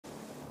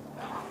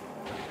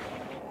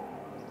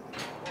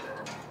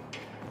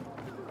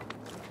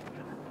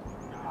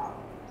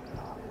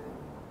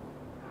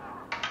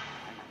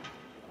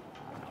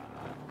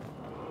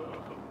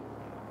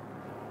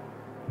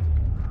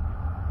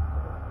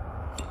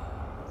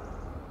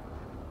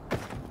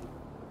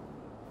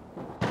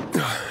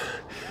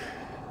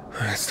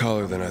It's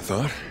taller than I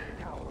thought.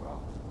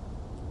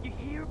 You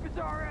hear,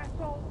 bizarre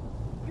asshole?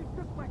 You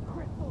took my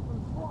crystals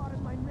and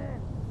slaughtered my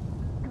men.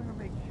 Gonna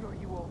make sure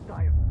you all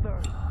die of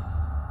thirst.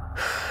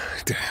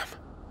 Damn.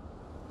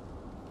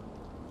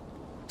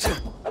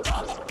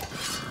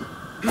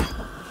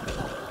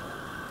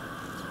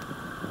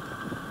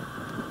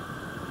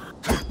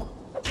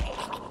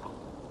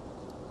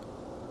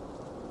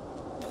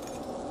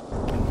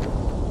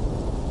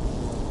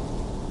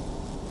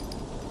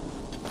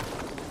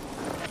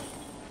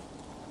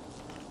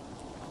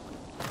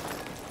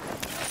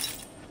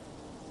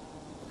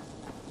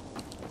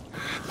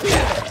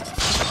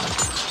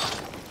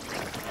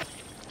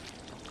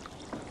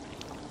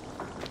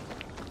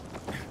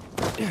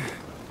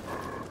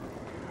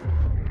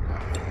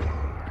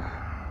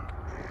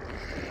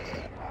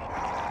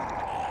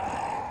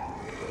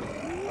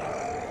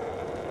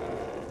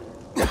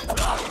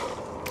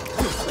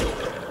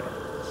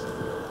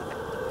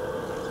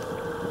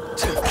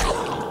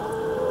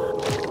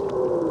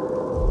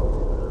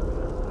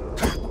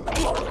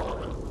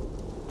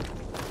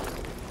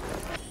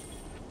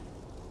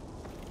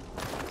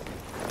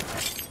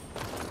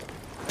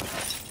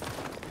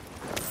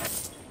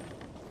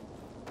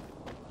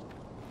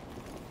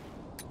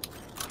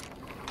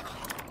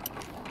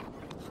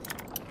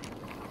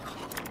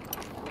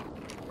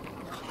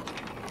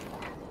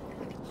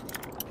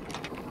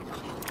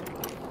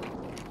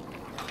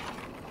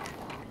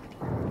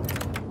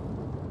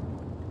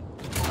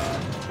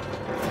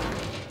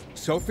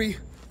 Sophie,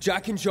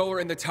 Jack and Joe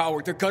are in the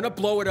tower. They're gonna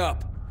blow it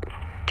up.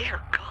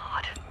 Dear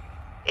God.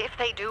 If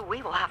they do,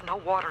 we will have no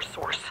water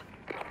source.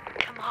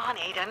 Come on,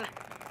 Aiden.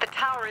 The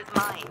tower is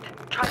mined.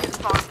 Try to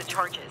stop the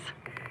charges.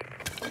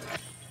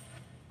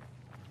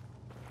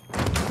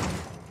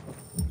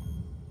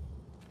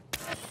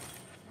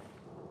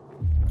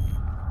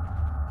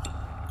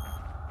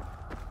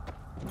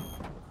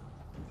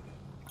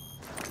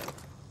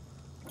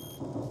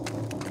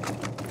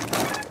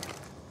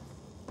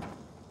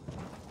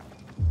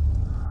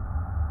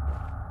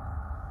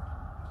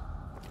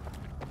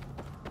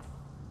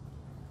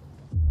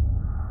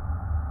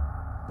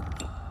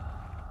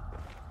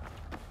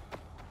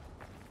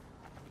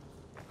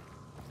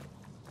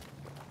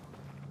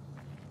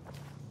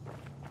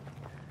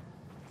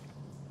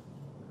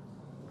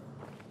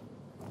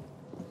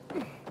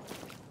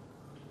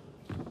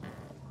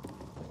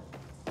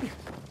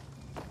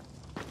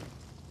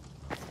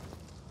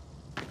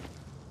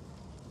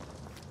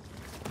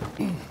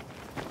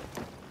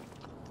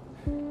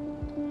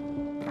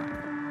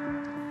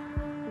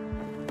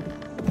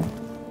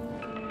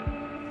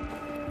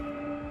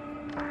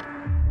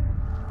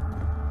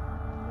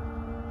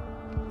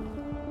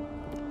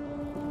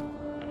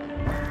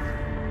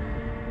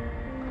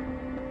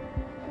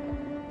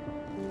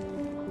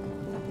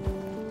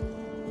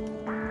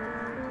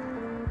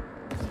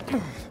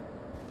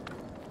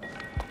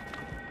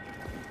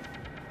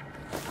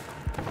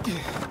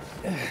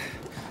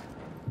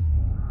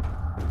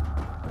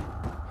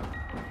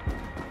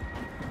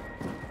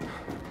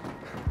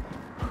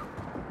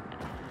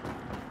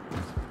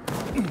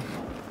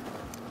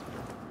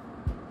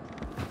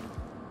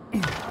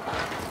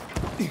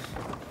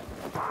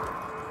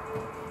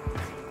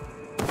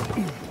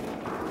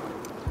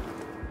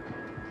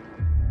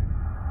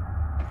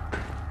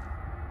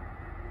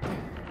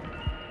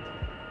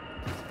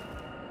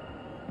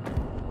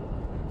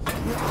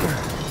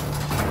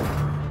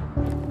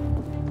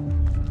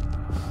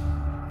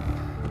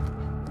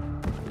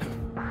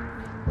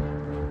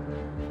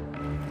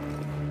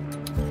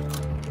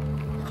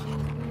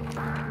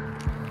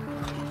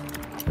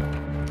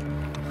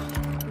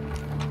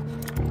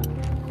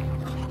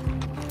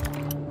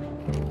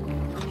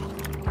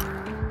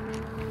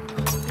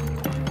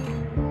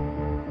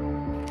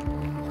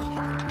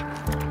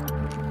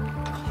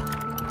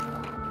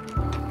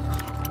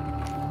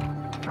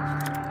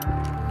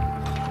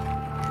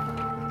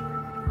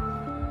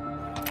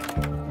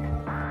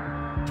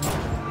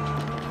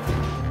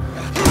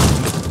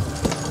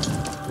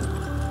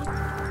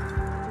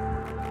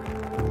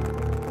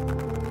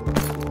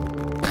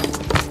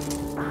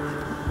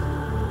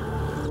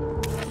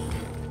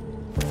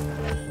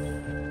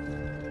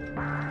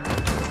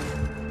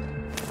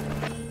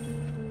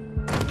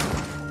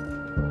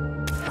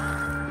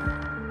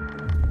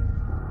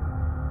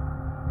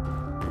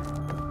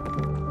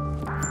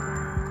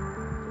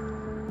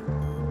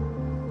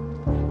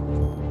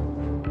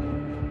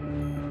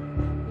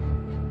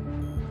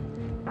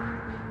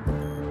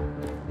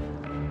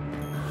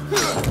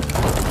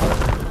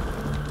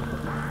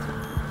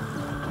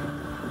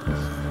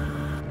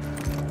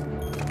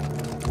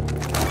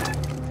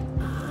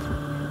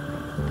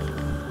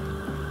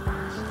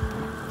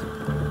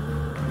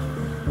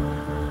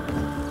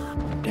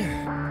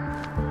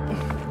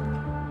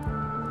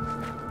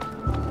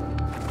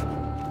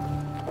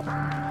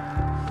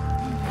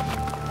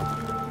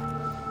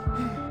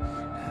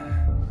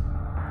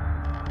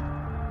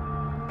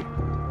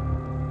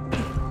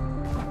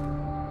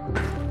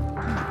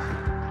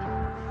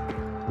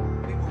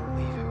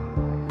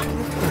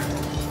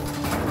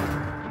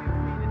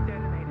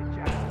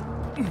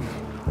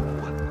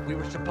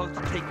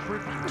 supposed to take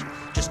tribute.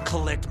 Just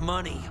collect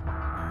money.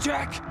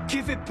 Jack,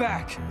 give it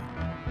back.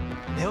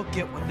 They'll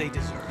get what they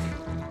deserve.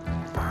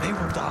 They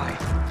will die.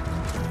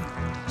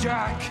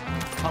 Jack,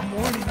 I'm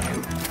warning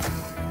you.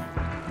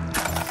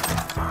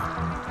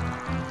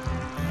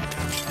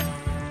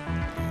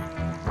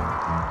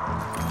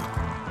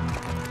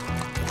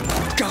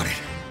 Got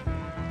it.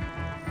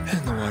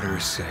 And the water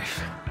is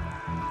safe.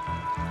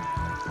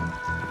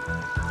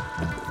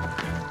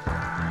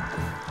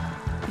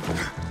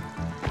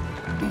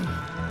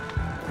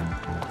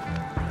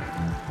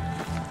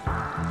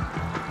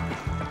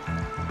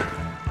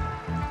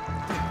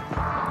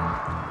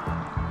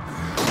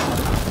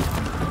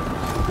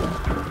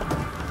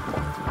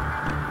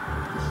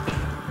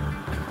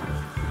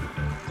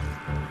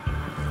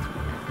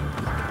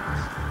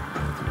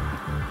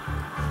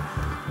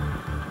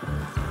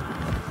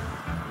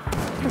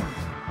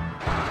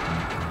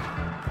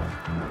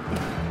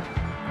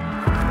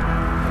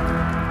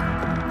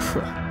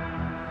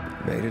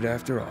 Made it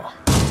after all.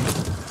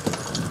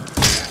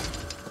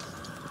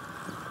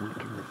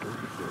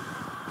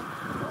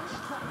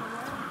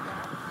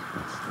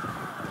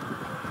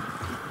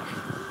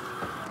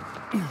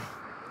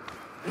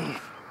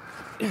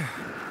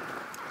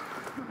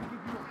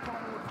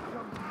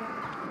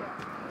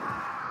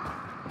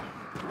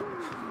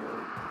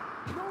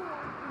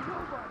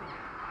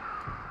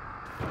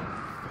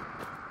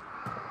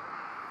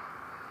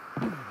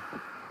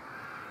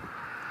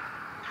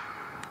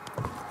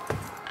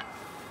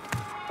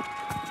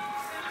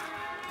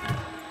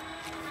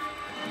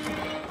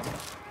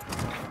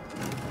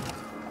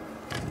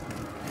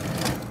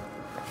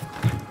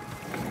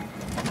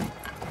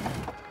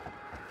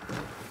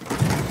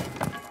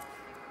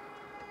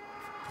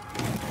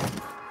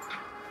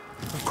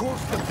 Of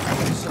course they'll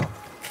blow this up.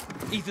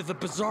 Either the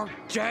Bazaar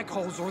jag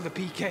holes or the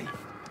PK.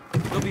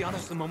 They'll be on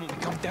us the moment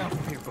we come down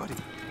from here, buddy.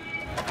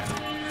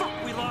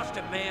 Fuck, we lost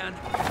it, man.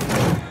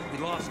 We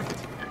lost it.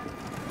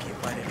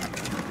 Can't let it.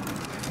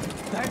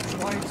 That's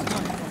why it's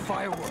time for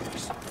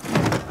fireworks.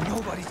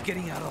 Nobody's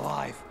getting out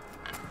alive.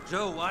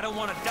 Joe, I don't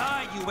want to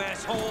die, you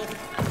asshole.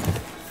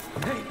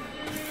 Hey,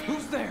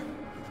 who's there?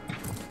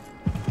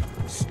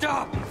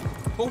 Stop!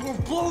 Or we'll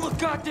blow the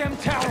goddamn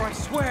tower, I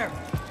swear!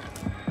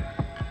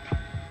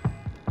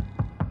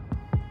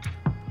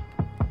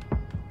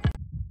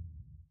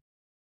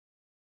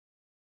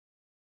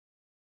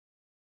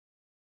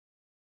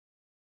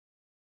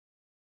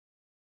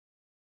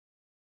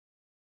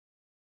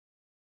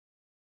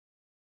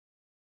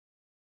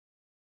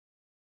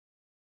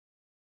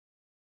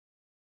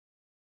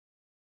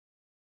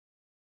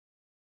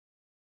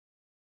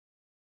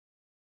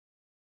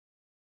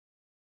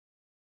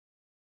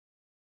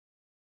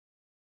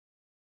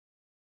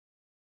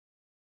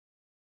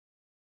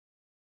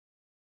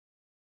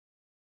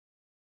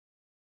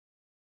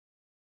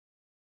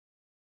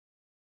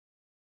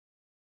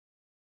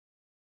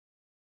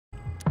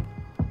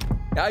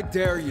 I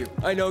dare you.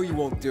 I know you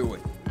won't do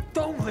it.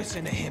 Don't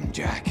listen to him,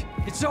 Jack.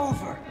 It's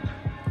over.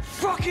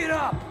 Fuck it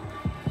up!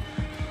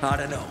 I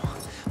don't know.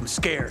 I'm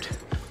scared.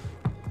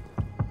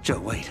 Joe,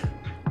 wait.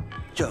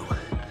 Joe.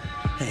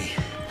 Hey,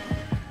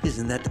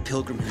 isn't that the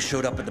pilgrim who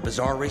showed up at the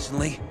bazaar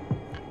recently?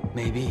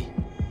 Maybe.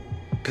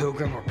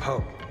 Pilgrim or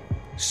Pope.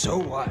 So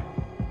what?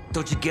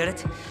 Don't you get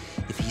it?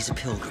 If he's a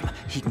pilgrim,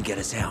 he can get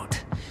us out.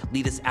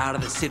 Lead us out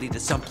of the city to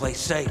someplace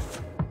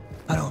safe.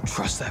 I don't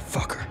trust that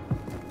fucker.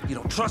 You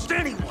don't trust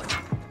anyone!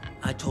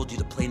 I told you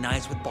to play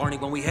nice with Barney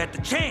when we had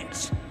the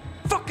chance!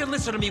 Fucking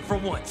listen to me for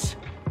once!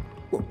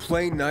 Well,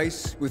 play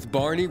nice with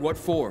Barney? What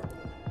for?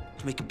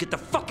 To make him get the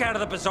fuck out of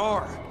the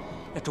bazaar!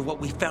 After what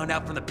we found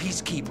out from the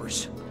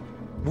peacekeepers.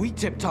 We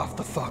tipped off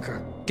the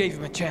fucker, gave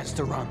him a chance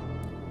to run.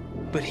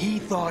 But he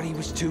thought he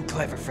was too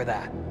clever for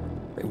that.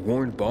 They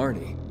warned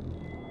Barney.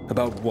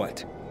 About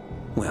what?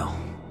 Well,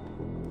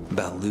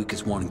 about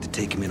Lucas wanting to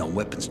take him in on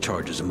weapons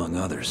charges, among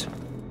others.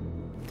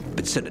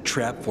 But set a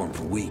trap for him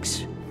for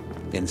weeks.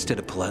 And instead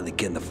of politely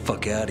getting the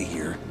fuck out of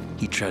here,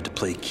 he tried to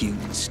play cute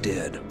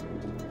instead.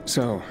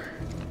 So,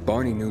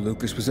 Barney knew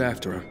Lucas was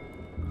after him.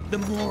 The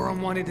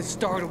moron wanted to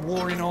start a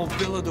war in old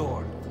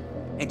Villador.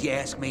 And you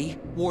ask me,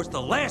 war's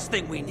the last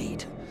thing we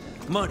need.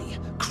 Money,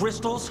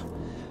 crystals,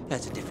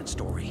 that's a different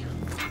story.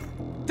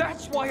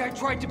 That's why I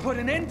tried to put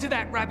an end to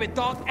that rabbit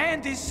dog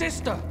and his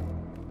sister.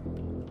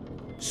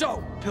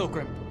 So,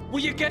 Pilgrim, will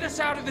you get us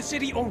out of the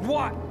city or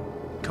what?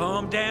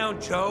 Calm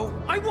down, Joe.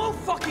 I won't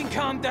fucking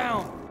calm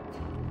down!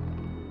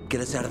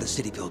 Get us out of the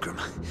city, Pilgrim,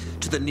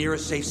 to the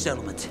nearest safe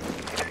settlement.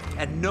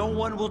 And no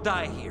one will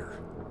die here.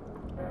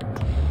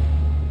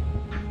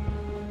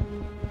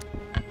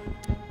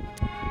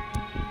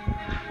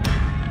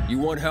 You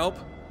want help?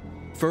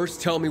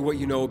 First, tell me what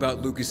you know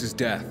about Lucas's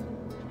death.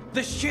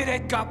 The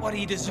shithead got what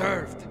he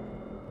deserved.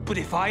 But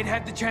if I'd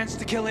had the chance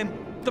to kill him,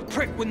 the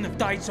prick wouldn't have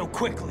died so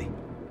quickly.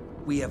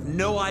 We have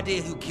no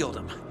idea who killed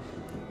him.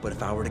 But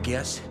if I were to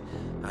guess,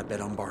 I'd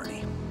bet on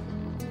Barney.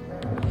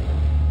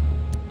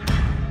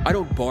 I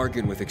don't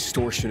bargain with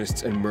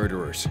extortionists and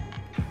murderers.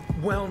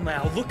 Well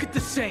now, look at the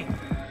saint.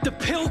 The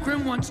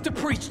Pilgrim wants to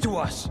preach to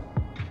us.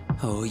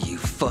 Oh, you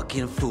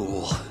fucking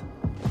fool.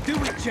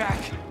 Do it, Jack!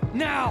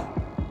 Now!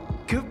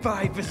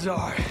 Goodbye,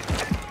 Bizarre.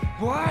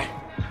 What?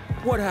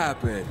 What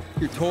happened?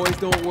 Your toys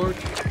don't work?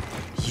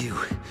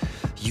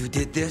 You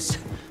did this?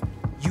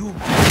 You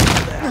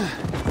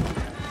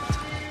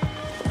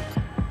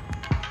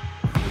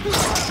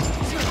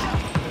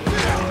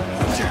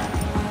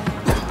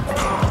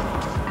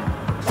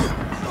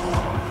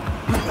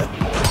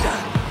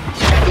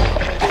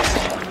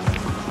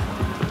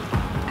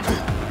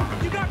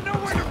got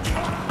nowhere to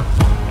go!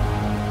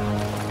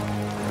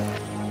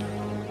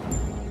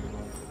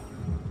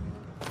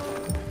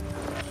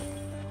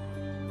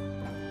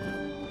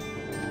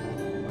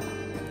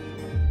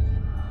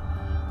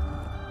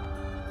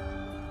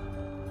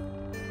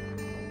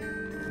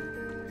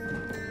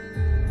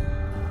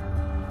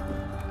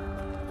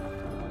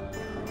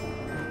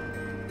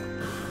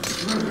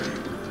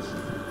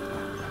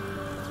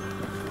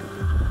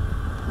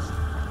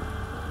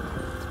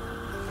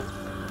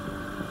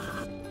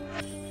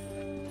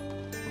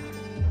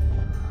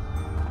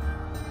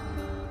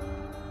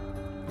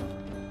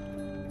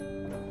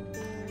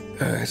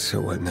 So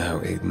what now,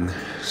 Aiden?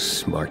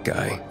 Smart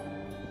guy.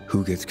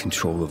 Who gets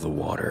control of the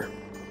water?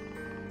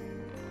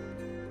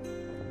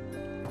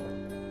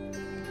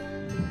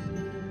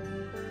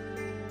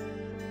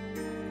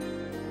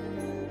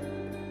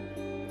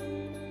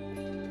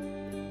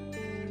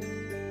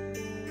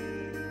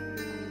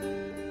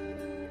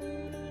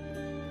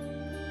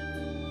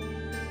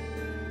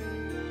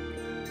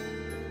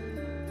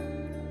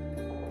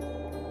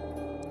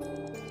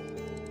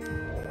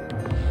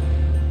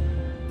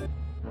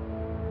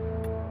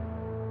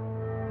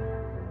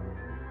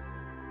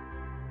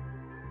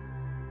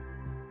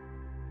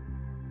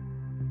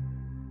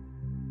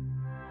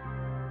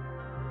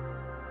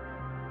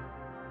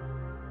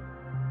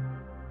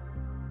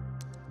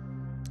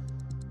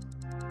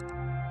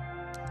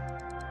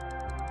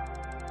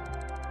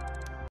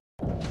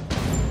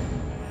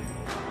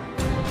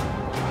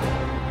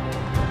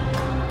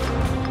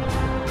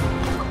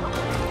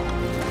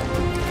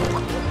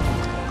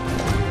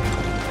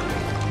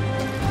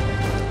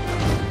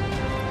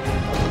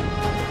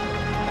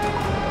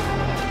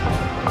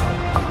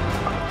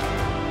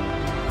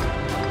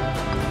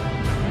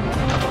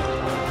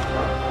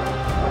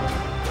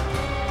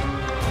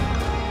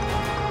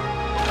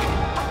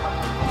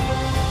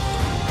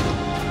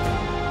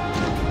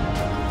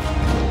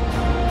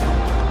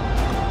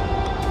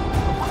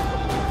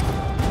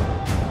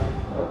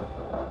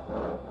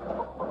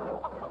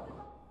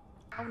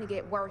 Only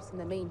get worse in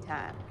the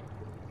meantime.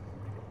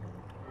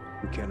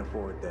 We can't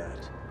afford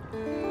that.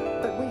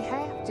 But we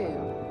have to.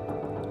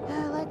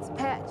 Let's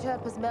patch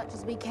up as much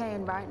as we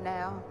can right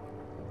now.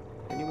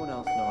 Anyone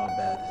else know how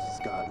bad this has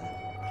gotten?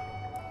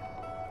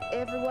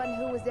 Everyone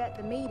who was at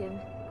the meeting.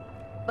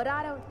 But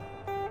I don't...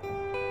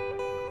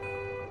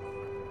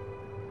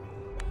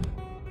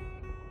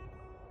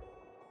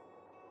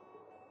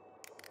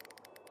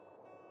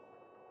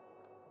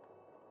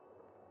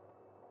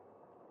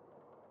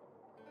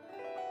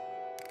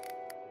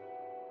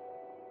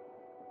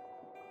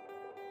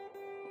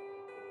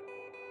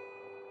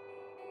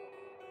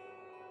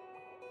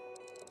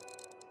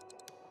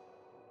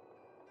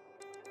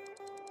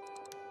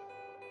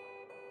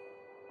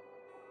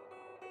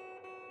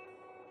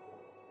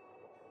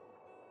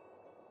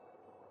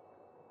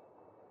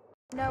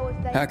 know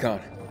if they... Hakon.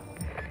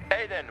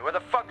 Aiden, where the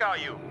fuck are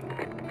you?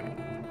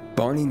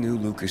 Barney knew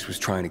Lucas was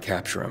trying to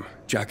capture him.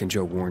 Jack and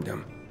Joe warned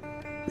him.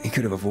 He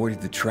could have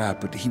avoided the trap,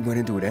 but he went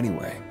into it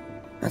anyway.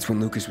 That's when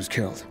Lucas was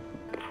killed.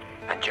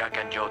 And Jack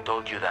and Joe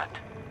told you that?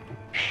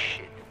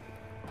 Shit.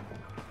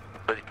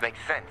 But it makes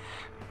sense.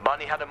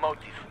 Barney had a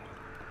motive.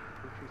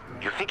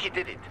 You think he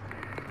did it?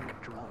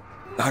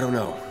 I don't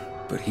know,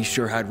 but he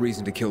sure had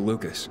reason to kill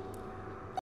Lucas.